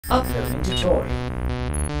Uploading tutorial.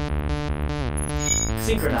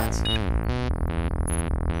 Synchronizing.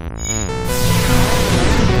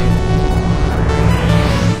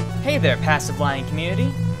 Hey there, Passive Lining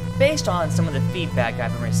community. Based on some of the feedback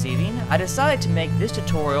I've been receiving, I decided to make this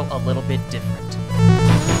tutorial a little bit different.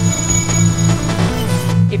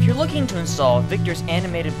 If you're looking to install Victor's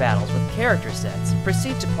animated battles with character sets,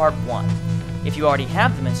 proceed to part 1. If you already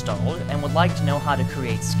have them installed and would like to know how to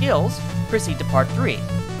create skills, proceed to part 3.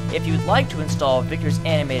 If you would like to install Victor's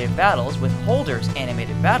animated battles with Holder's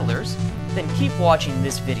animated battlers, then keep watching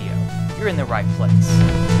this video. You're in the right place.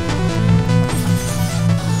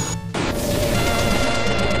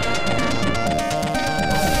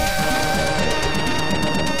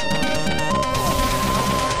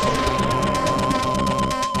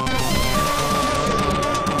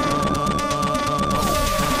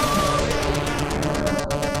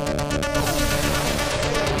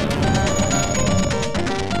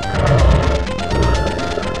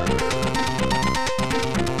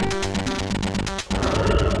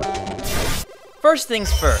 First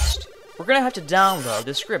things first, we're going to have to download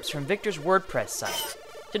the scripts from Victor's WordPress site.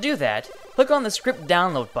 To do that, click on the script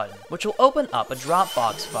download button, which will open up a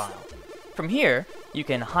Dropbox file. From here, you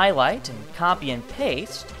can highlight and copy and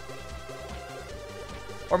paste,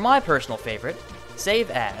 or my personal favorite,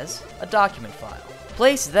 save as a document file.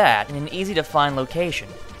 Place that in an easy to find location.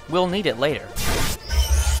 We'll need it later.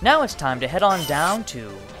 Now it's time to head on down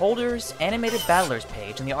to Holder's Animated Battlers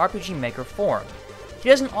page in the RPG Maker forum. He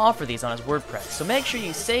doesn't offer these on his WordPress, so make sure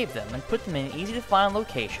you save them and put them in an easy-to-find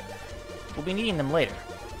location. We'll be needing them later.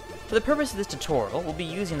 For the purpose of this tutorial, we'll be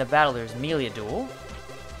using the battlers Meliadoul,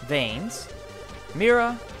 Vanes,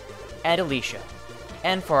 Mira, and Alicia.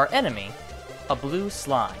 And for our enemy, a blue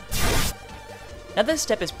slime. Now this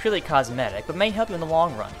step is purely cosmetic, but may help you in the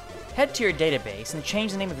long run. Head to your database and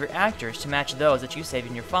change the name of your actors to match those that you saved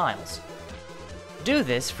in your files. Do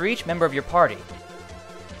this for each member of your party.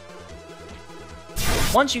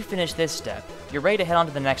 Once you finish this step, you're ready to head on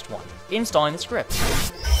to the next one, installing the scripts.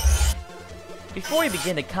 Before you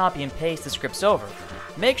begin to copy and paste the scripts over,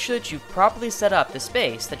 make sure that you've properly set up the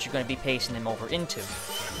space that you're going to be pasting them over into.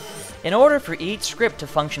 In order for each script to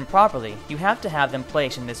function properly, you have to have them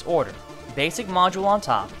placed in this order: basic module on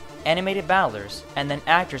top, animated battlers, and then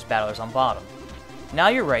actors battlers on bottom. Now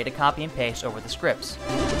you're ready to copy and paste over the scripts.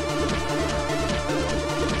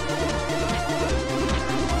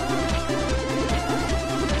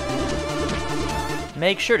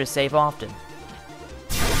 Make sure to save often.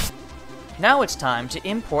 Now it's time to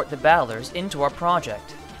import the battlers into our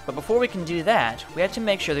project, but before we can do that, we have to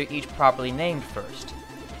make sure they're each properly named first.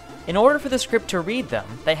 In order for the script to read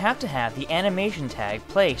them, they have to have the animation tag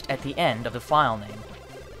placed at the end of the file name.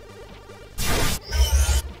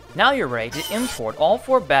 Now you're ready to import all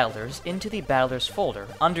 4 battlers into the battlers folder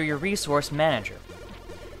under your resource manager.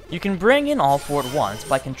 You can bring in all 4 at once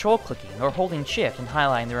by control-clicking or holding shift and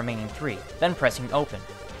highlighting the remaining 3, then pressing open.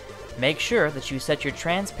 Make sure that you set your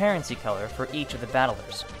transparency color for each of the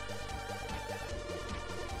battlers.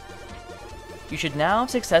 You should now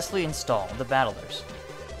successfully install the battlers.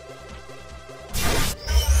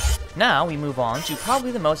 Now we move on to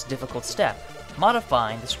probably the most difficult step,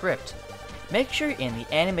 modifying the script. Make sure you're in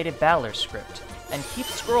the animated battlers script, and keep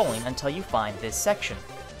scrolling until you find this section.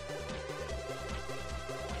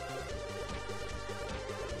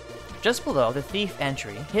 Just below the thief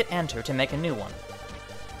entry, hit enter to make a new one.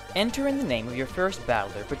 Enter in the name of your first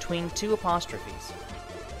battler between 2 apostrophes.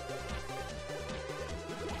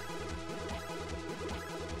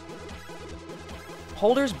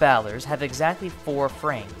 Holder's battlers have exactly 4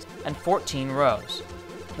 frames and 14 rows.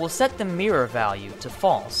 We'll set the mirror value to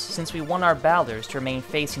false since we want our battlers to remain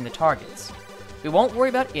facing the targets. We won't worry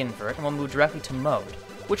about invert and we'll move directly to mode,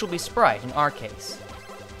 which will be sprite in our case.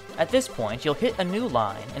 At this point, you'll hit a new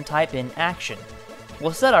line and type in action.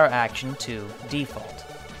 We'll set our action to default.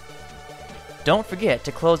 Don't forget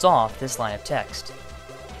to close off this line of text.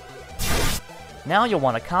 Now you'll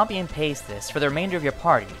want to copy and paste this for the remainder of your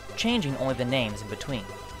party, changing only the names in between.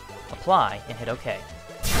 Apply and hit OK.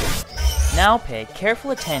 Now pay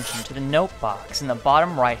careful attention to the note box in the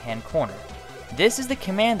bottom right-hand corner. This is the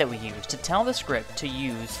command that we use to tell the script to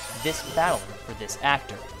use this battler for this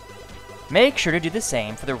actor. Make sure to do the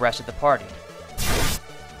same for the rest of the party.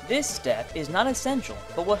 This step is not essential,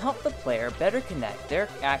 but will help the player better connect their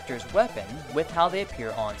actor's weapon with how they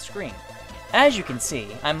appear on screen. As you can see,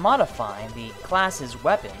 I'm modifying the class's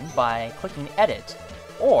weapon by clicking Edit,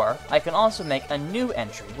 or I can also make a new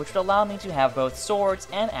entry which would allow me to have both swords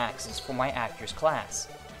and axes for my actor's class.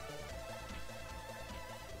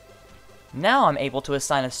 Now I'm able to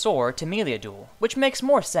assign a sword to Meliadul, which makes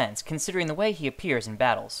more sense considering the way he appears in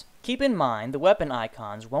battles. Keep in mind the weapon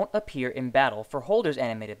icons won't appear in battle for Holders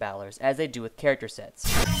animated battlers as they do with character sets.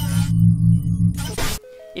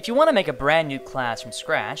 If you want to make a brand new class from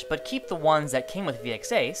scratch, but keep the ones that came with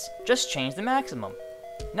VX Ace, just change the maximum.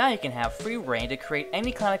 Now you can have free reign to create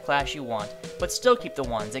any kind of class you want, but still keep the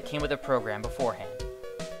ones that came with the program beforehand.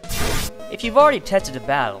 If you've already tested a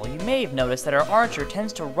battle, you may have noticed that our archer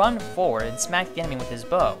tends to run forward and smack the enemy with his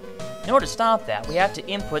bow. In order to stop that, we have to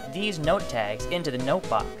input these note tags into the note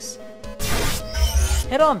box.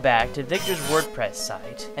 Head on back to Victor's WordPress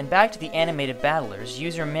site, and back to the Animated Battlers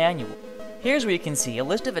user manual. Here's where you can see a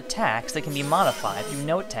list of attacks that can be modified through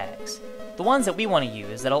note tags. The ones that we want to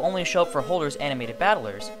use that'll only show up for Holders animated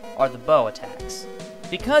battlers are the bow attacks.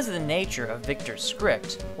 Because of the nature of Victor's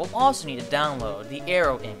script, we'll also need to download the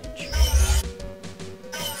arrow image.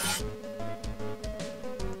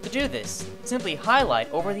 To do this, simply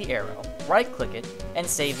highlight over the arrow, right-click it, and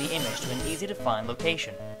save the image to an easy-to-find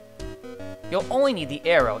location. You'll only need the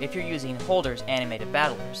arrow if you're using Holders animated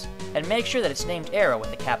battlers, and make sure that it's named arrow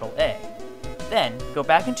with a capital A. Then, go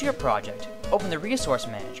back into your project, open the Resource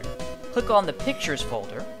Manager, click on the Pictures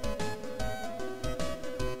folder,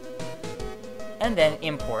 and then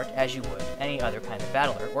import as you would any other kind of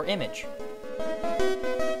battler or image.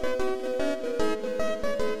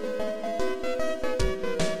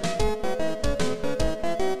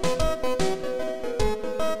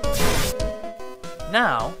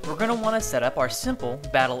 Now, we're going to want to set up our simple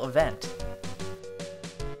battle event.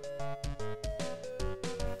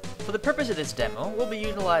 For the purpose of this demo, we'll be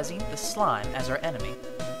utilizing the slime as our enemy.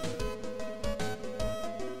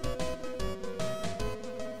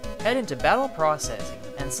 Head into Battle Processing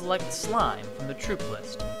and select Slime from the troop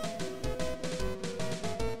list.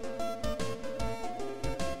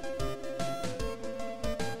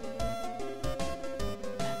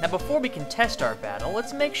 Now before we can test our battle,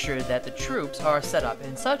 let's make sure that the troops are set up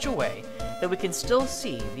in such a way that we can still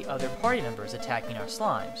see the other party members attacking our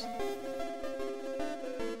slimes.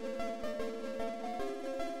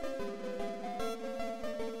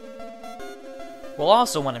 We'll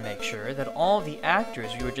also want to make sure that all the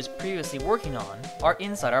actors we were just previously working on are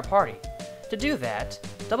inside our party. To do that,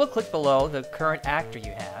 double-click below the current actor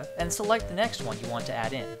you have and select the next one you want to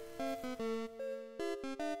add in.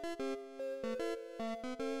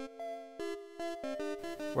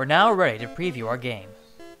 We're now ready to preview our game.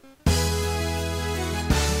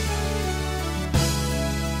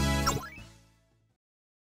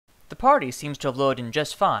 The party seems to have loaded in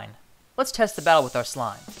just fine. Let's test the battle with our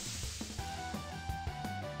slime.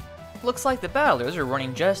 Looks like the battlers are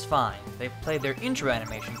running just fine. They've played their intro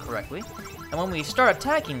animation correctly, and when we start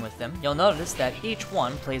attacking with them, you'll notice that each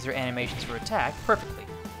one plays their animations for attack perfectly.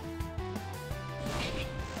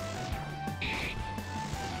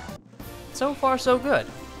 So far so good.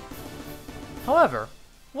 However,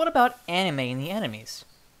 what about animating the enemies?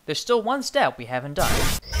 There's still one step we haven't done.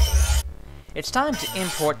 It's time to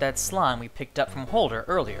import that slime we picked up from Holder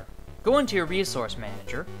earlier. Go into your Resource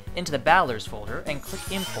Manager, into the Battlers folder, and click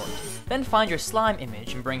Import. Then find your slime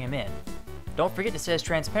image and bring him in. Don't forget to set his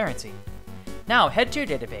transparency. Now head to your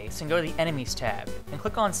database and go to the Enemies tab, and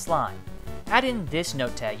click on Slime. Add in this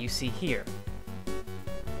note tag you see here.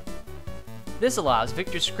 This allows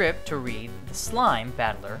Victor's script to read the slime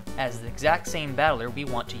battler as the exact same battler we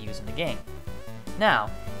want to use in the game.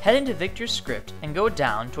 Now, head into Victor's script and go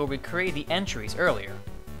down to where we created the entries earlier.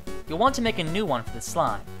 You'll want to make a new one for the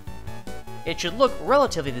slime. It should look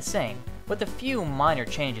relatively the same, with a few minor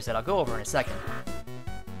changes that I'll go over in a second.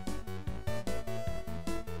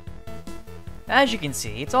 As you can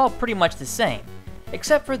see, it's all pretty much the same,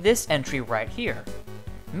 except for this entry right here.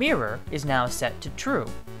 Mirror is now set to true.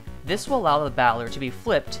 This will allow the battler to be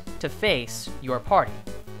flipped to face your party.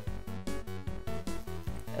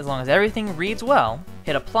 As long as everything reads well,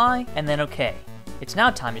 hit apply and then OK. It's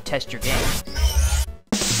now time to test your game.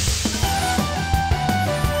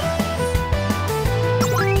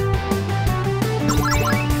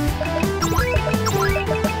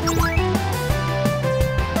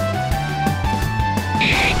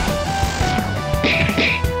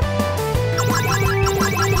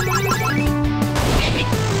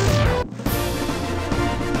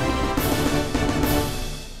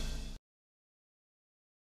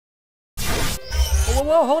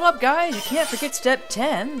 Whoa, hold up guys, you can't forget step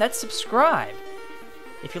 10, that's subscribe.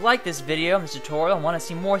 If you like this video and this tutorial and want to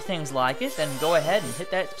see more things like it, then go ahead and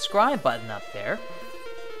hit that subscribe button up there.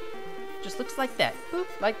 Just looks like that. Boop,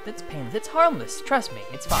 like it's painless. It's harmless. Trust me,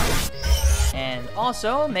 it's fine. And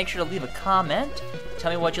also, make sure to leave a comment.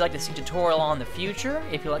 Tell me what you'd like to see tutorial on in the future,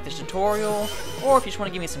 if you like this tutorial, or if you just want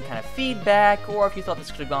to give me some kind of feedback, or if you thought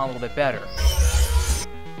this could have gone a little bit better.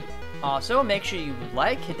 Also, make sure you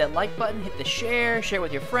hit that like button, hit the share it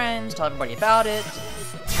with your friends, tell everybody about it.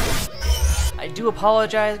 I do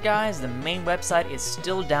apologize, guys, the main website is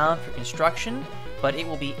still down for construction, but it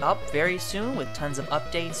will be up very soon with tons of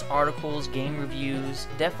updates, articles, game reviews,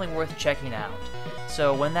 definitely worth checking out.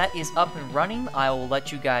 So when that is up and running, I will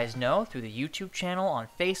let you guys know through the YouTube channel, on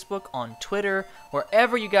Facebook, on Twitter,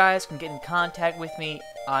 wherever you guys can get in contact with me,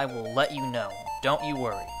 I will let you know. Don't you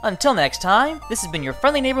worry. Until next time, this has been your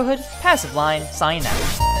friendly neighborhood Passive Line signing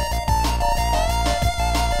out.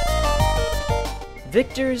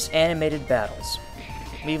 Victor's Animated Battles.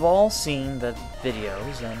 We've all seen the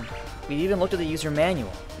videos, and we even looked at the user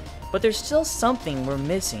manual, but there's still something we're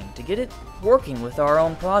missing to get it working with our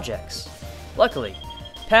own projects. Luckily,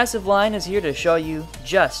 Passive Line is here to show you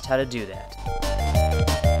just how to do that.